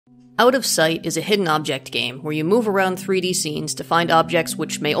Out of Sight is a hidden object game where you move around 3D scenes to find objects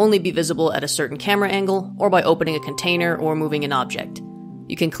which may only be visible at a certain camera angle or by opening a container or moving an object.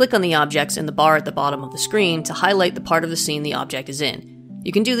 You can click on the objects in the bar at the bottom of the screen to highlight the part of the scene the object is in.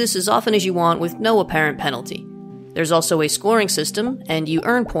 You can do this as often as you want with no apparent penalty. There's also a scoring system, and you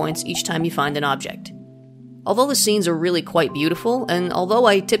earn points each time you find an object. Although the scenes are really quite beautiful, and although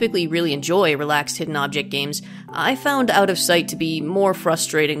I typically really enjoy relaxed hidden object games, I found Out of Sight to be more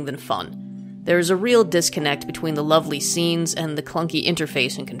frustrating than fun. There's a real disconnect between the lovely scenes and the clunky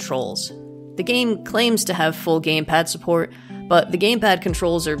interface and controls. The game claims to have full gamepad support, but the gamepad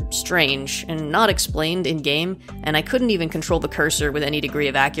controls are strange and not explained in-game, and I couldn't even control the cursor with any degree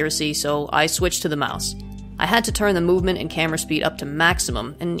of accuracy, so I switched to the mouse. I had to turn the movement and camera speed up to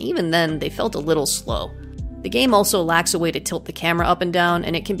maximum, and even then, they felt a little slow. The game also lacks a way to tilt the camera up and down,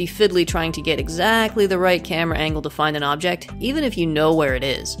 and it can be fiddly trying to get exactly the right camera angle to find an object, even if you know where it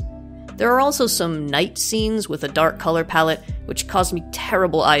is. There are also some night scenes with a dark color palette, which caused me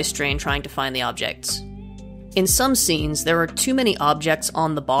terrible eye strain trying to find the objects. In some scenes, there are too many objects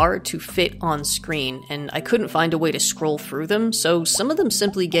on the bar to fit on screen, and I couldn't find a way to scroll through them, so some of them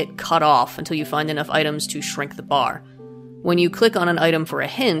simply get cut off until you find enough items to shrink the bar. When you click on an item for a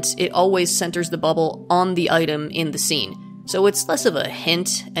hint, it always centers the bubble on the item in the scene, so it's less of a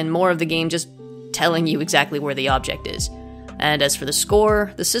hint and more of the game just telling you exactly where the object is. And as for the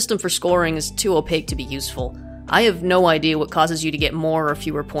score, the system for scoring is too opaque to be useful. I have no idea what causes you to get more or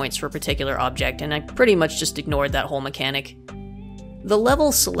fewer points for a particular object, and I pretty much just ignored that whole mechanic. The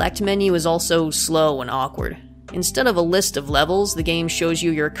level select menu is also slow and awkward. Instead of a list of levels, the game shows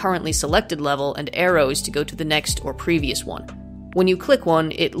you your currently selected level and arrows to go to the next or previous one. When you click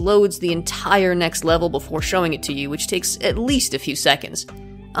one, it loads the entire next level before showing it to you, which takes at least a few seconds.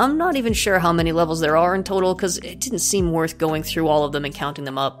 I'm not even sure how many levels there are in total, because it didn't seem worth going through all of them and counting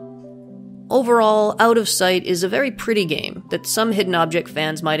them up. Overall, Out of Sight is a very pretty game that some hidden object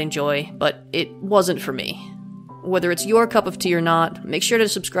fans might enjoy, but it wasn't for me. Whether it's your cup of tea or not, make sure to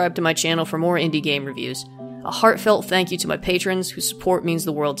subscribe to my channel for more indie game reviews. A heartfelt thank you to my patrons, whose support means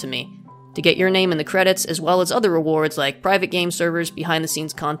the world to me. To get your name in the credits, as well as other rewards like private game servers,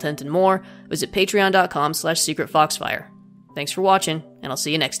 behind-the-scenes content, and more, visit patreon.com/secretfoxfire. Thanks for watching, and I'll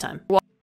see you next time.